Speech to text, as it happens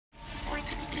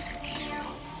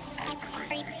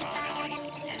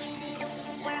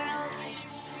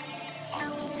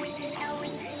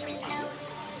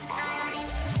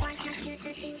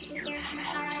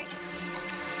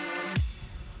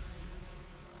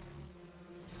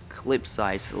clip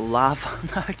size, laugh on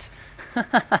that.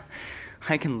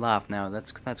 I can laugh now.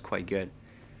 That's quite good.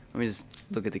 Let me just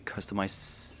look at the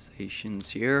customizations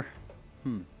here.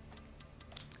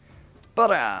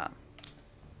 But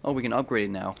oh, we can upgrade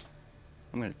it now.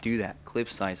 I'm gonna do that. Clip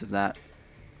size of that.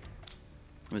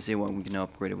 Let's see what we can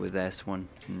upgrade it with this one.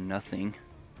 Nothing.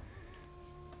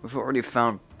 We've already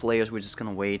found players. We're just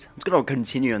gonna wait. I'm just gonna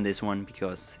continue on this one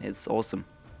because it's awesome.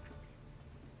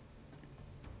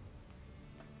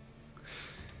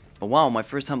 But wow, my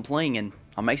first time playing, and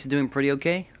I'm actually doing pretty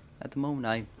okay at the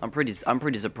moment. I'm pretty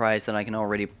surprised that I can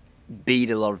already beat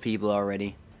a lot of people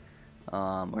already,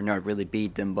 or not really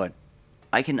beat them, but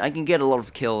I can get a lot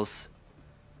of kills.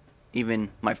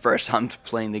 Even my first time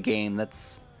playing the game,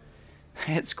 that's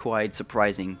quite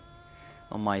surprising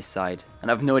on my side,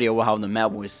 and I have no idea how the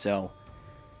map was. So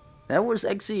that was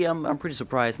actually I'm pretty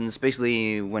surprised, and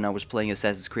especially when I was playing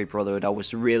Assassin's Creed Brotherhood, I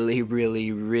was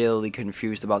really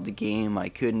confused about the game. I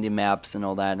couldn't do maps and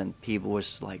all that, and people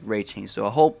was like raging. So I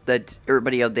hope that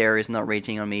everybody out there is not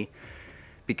raging on me,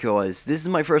 because this is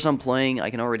my first time playing.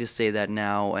 I can already say that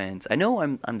now, and I know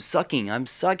I'm sucking,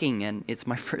 and it's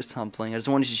my first time playing. I just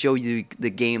wanted to show you the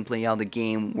gameplay, how the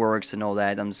game works and all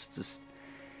that.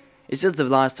 It's just the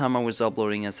last time I was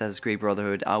uploading Assassin's Creed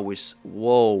Brotherhood, I was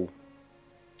whoa,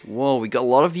 we got a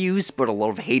lot of views, but a lot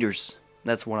of haters.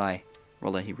 That's what I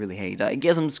really hate. I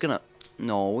guess I'm just gonna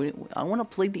no. I want to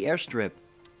play the airstrip.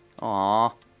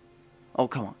 Aw. Oh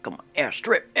come on,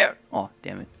 airstrip, air. Oh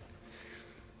damn it.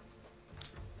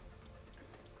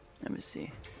 Let me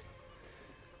see.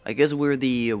 I guess we're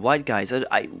the white guys.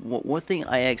 One thing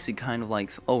I actually kind of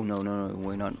like. Oh no,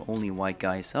 we're not only white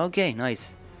guys. Okay,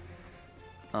 nice.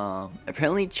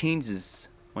 Apparently it changes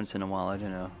once in a while. I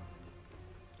don't know.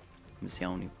 Let me see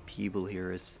how many people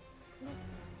here is.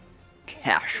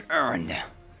 Cash earned.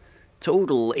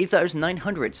 Total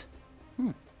 8,900.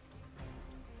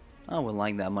 I would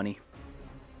like that money.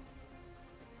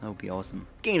 That would be awesome.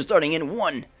 Game starting in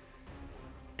 1.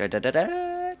 Da da da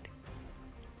da.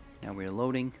 Now we're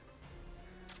loading.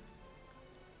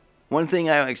 One thing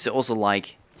I actually also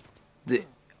like, the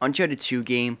Uncharted 2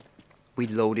 game, we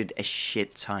loaded a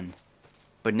shit ton.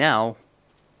 But now,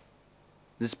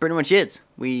 this is pretty much it.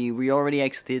 We already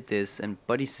actually did this, and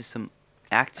buddy system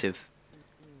active.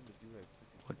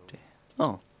 What the,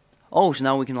 oh, so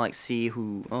now we can like see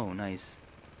who. Oh, nice.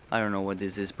 I don't know what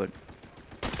this is, but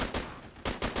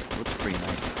looks pretty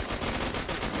nice.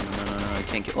 No, I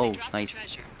can't get. Oh,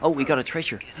 nice. Oh, we got a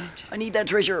treasure. I need that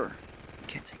treasure. You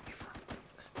can't take me from.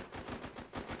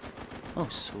 Oh,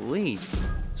 sweet.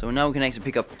 So now we can actually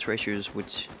pick up treasures,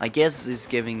 which I guess is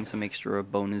giving some extra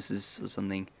bonuses or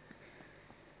something.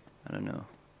 I don't know.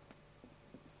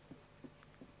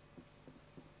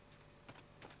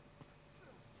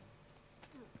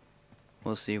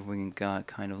 We'll see if we can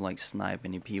kind of like snipe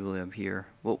any people up here.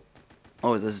 Whoa.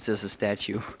 Oh, this is just a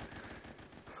statue.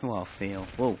 Wow, fail.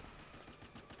 Whoa.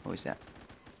 What was that?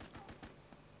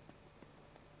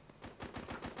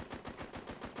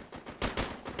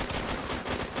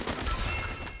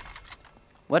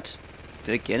 What?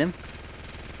 Did it get him?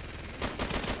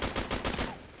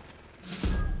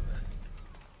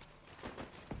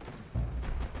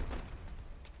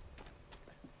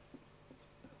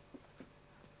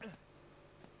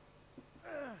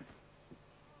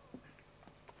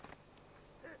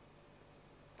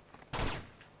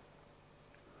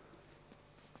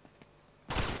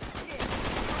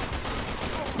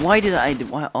 Why did I do,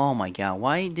 why, oh my god,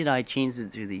 why did I change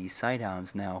it to the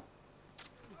sidearms now?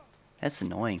 That's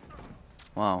annoying.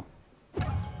 Wow.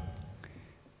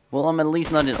 Well, I'm at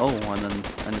least not in, oh, I'm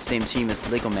on the same team as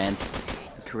Lego Man's,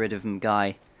 the creative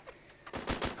guy.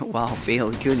 Wow, fail,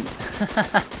 he couldn't.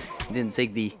 He didn't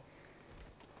take the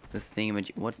thing,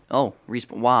 what? Oh,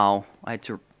 respawn, wow, I had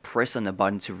to press on the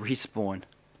button to respawn.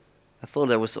 I thought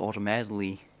that was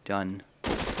automatically done.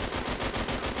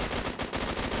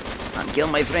 I'm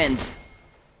killing my friends.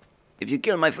 If you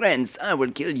kill my friends, I will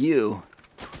kill you.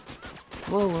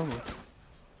 Whoa.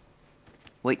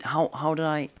 Wait, how did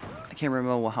I can't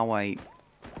remember how do I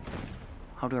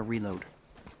reload?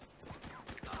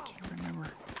 I can't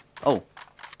remember. Oh,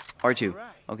 R2.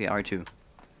 Okay, R2.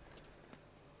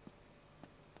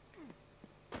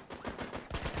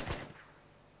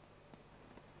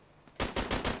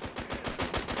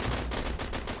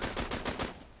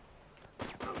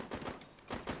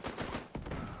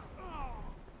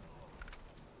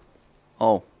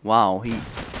 Oh, wow, he...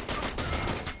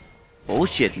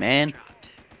 Bullshit, man.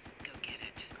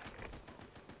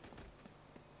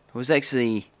 I was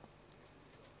actually...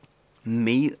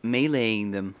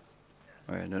 meleeing them.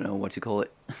 Or I don't know what to call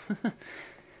it.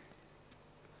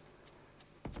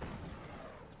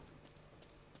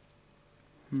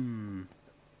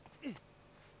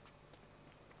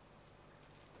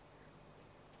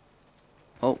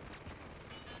 Oh.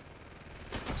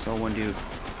 Saw one dude.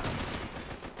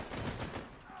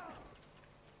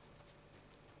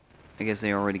 I guess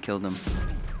they already killed him.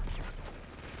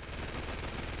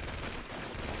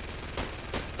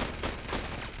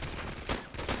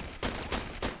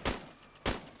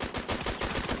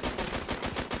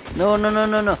 No, no, no,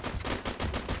 no, no.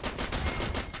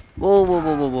 Whoa, whoa,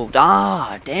 whoa, whoa, whoa.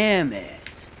 Ah, damn it.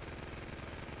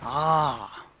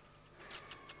 Ah.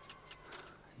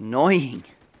 Annoying.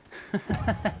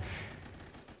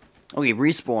 Okay,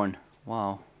 respawn.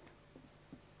 Wow.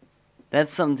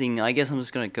 That's something, I guess I'm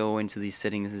just gonna go into these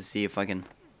settings and see if I can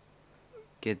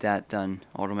get that done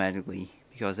automatically.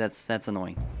 Because that's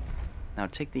annoying. Now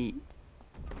take the...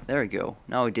 There we go.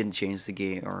 Now it didn't change the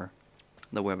gear or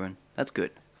the weapon. That's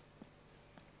good.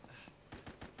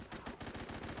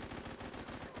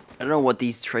 I don't know what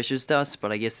these treasures does,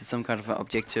 but I guess it's some kind of an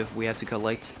objective we have to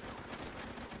collect.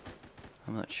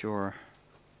 I'm not sure.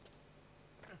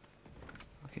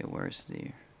 Okay, where's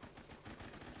the...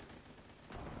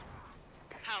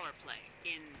 Power play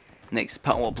in. Next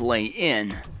power play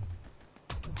in.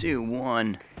 2,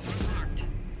 1.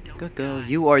 Go, go.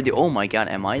 You are the... Oh my god,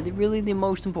 am I really the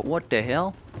most important... What the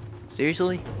hell?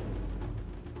 Seriously?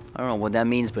 I don't know what that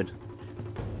means, but...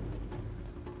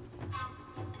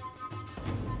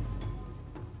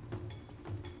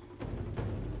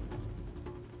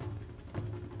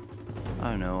 I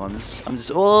don't know, I'm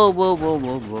just, oh, whoa, whoa,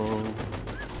 whoa, whoa.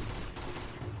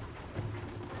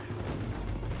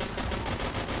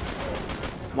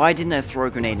 Why didn't I throw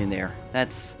a grenade in there?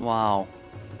 That's, wow.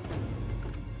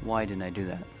 Why didn't I do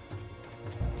that?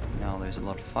 Now there's a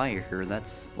lot of fire here,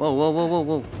 that's, whoa, whoa, whoa, whoa,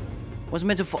 whoa. What's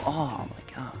meant to fall? Oh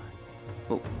my god.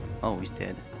 Whoa, oh, he's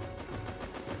dead.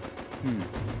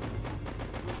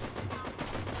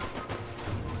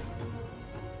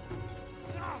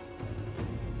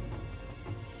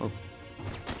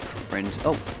 Friend.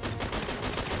 Oh,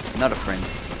 not a friend.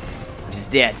 He's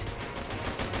dead.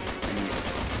 And he's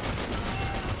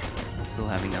still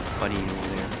having a buddy over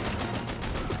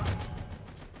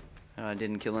there. I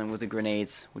didn't kill him with the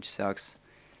grenades, which sucks.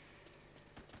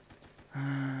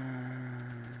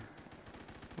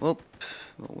 Whoop!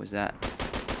 What was that?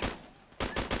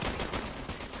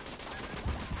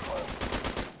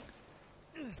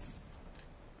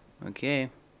 Okay.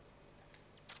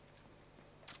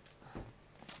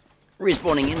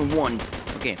 Respawning in 1.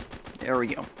 Okay, there we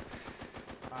go.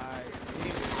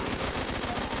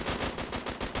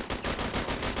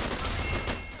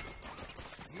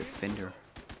 Defender.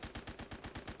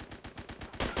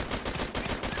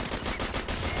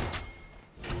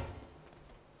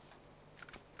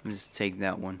 Let's take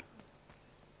that one.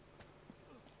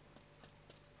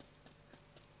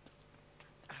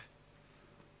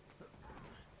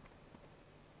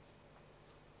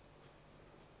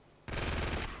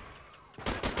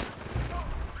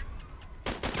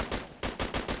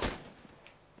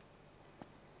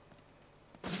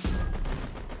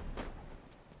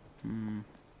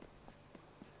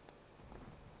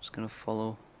 Just gonna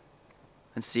follow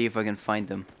and see if I can find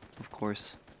them, of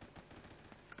course.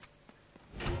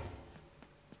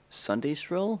 Sunday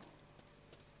stroll?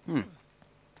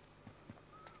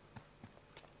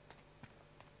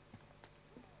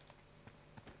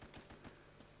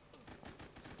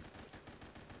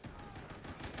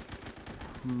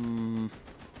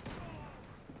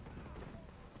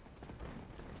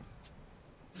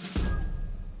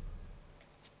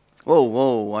 Whoa,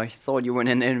 whoa, I thought you were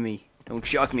an enemy. Don't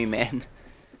shock me, man.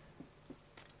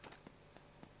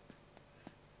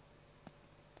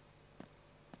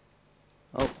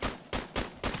 Oh.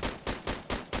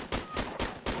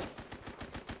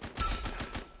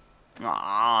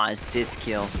 Ah, assist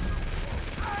kill.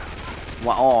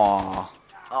 Wow.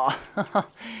 Oh.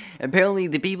 Apparently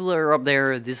the people are up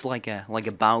there, this like a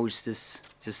boss,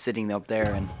 just sitting up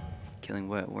there and killing.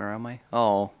 Where am I?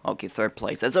 Oh, okay, 3rd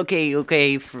place. That's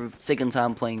okay for 2nd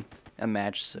time playing a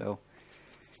match, so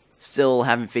still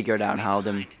haven't figured out how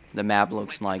the map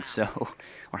looks like, so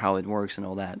or how it works and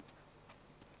all that.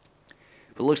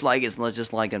 But it looks like it's not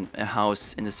just like a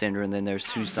house in the center, and then there's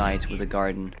 2 sides with a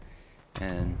garden,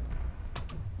 and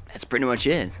that's pretty much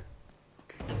it.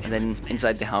 And then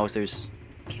inside the house there's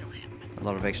a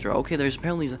lot of extra. Okay, there's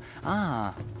apparently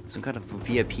some kind of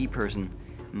VIP person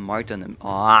marked on them.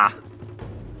 Ah,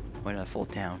 why did I fall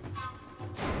down?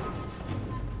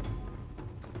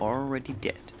 Already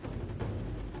dead.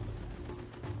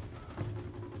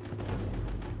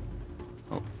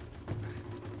 Oh,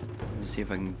 let me see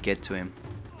if I can get to him.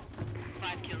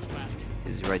 5 kills left.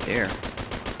 He's right there.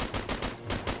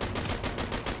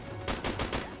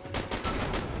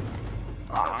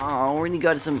 Oh, already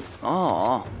got some.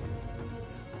 Oh.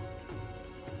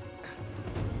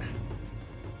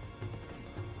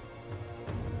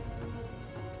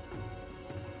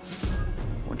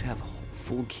 Want to have a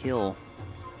full kill.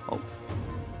 Oh.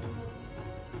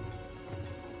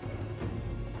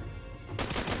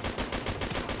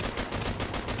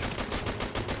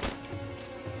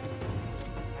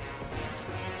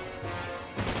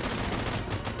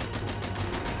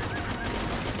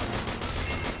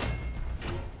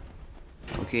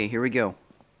 Okay, here we go.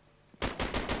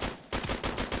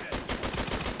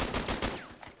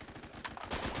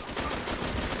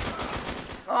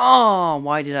 Oh,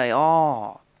 why did I?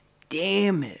 Oh,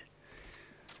 damn it.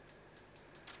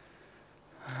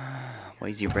 Why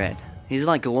is he red? He's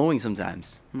like glowing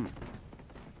sometimes.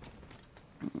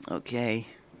 Okay.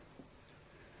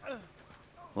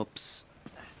 Whoops.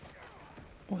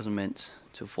 Wasn't meant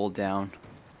to fall down.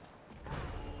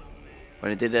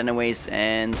 But it did anyways,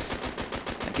 and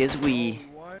I guess we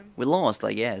lost,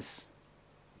 I guess.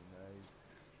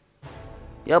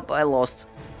 Yep, I lost.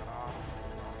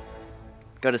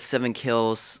 Got a 7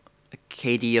 kills, a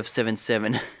KD of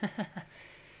 7.7.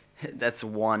 That's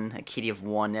 1, a KD of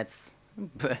 1, that's...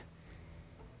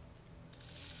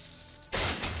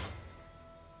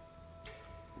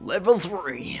 Level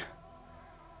 3.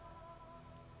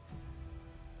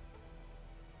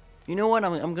 You know what,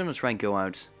 I'm gonna try and go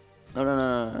out.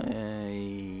 No.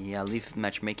 Yeah, leave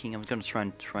matchmaking. I'm gonna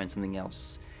try something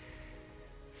else.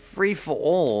 Free for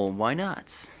all, why not?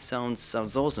 Sounds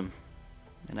awesome.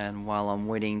 And then while I'm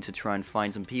waiting to try and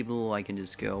find some people, I can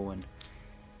just go and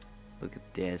look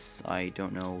at this. I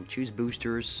don't know. Choose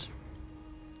boosters.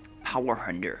 Power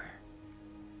Hunter.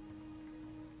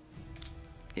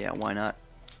 Yeah, why not?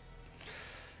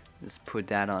 Just put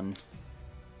that on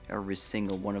every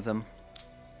single one of them.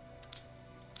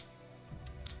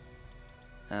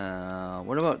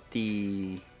 What about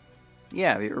the...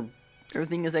 Yeah,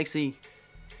 everything is actually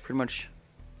pretty much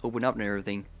open up and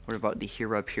everything. What about the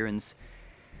hero appearance?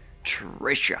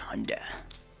 Treasure Hunter.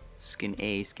 Skin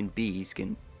A, skin B,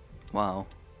 skin... Wow.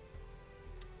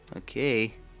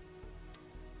 Okay.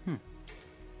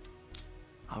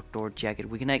 Outdoor jacket.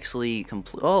 We can actually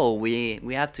complete... Oh, we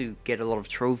have to get a lot of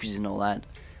trophies and all that.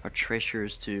 Or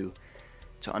treasures to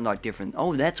unlock different...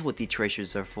 Oh, that's what the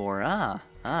treasures are for.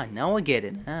 Now I get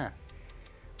it.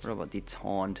 What about the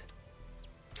taunt?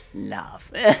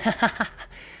 Laugh.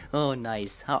 Oh,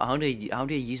 nice. How do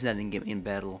you use that in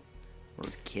battle? Or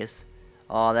kiss?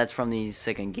 Oh, that's from the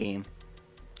second game.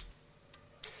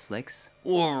 Flex.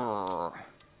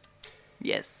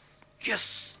 Yes.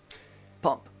 Yes.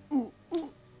 Pump. Ooh.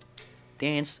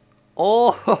 Dance.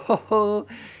 Oh,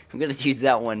 I'm gonna use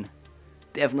that one.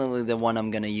 Definitely the one I'm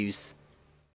gonna use.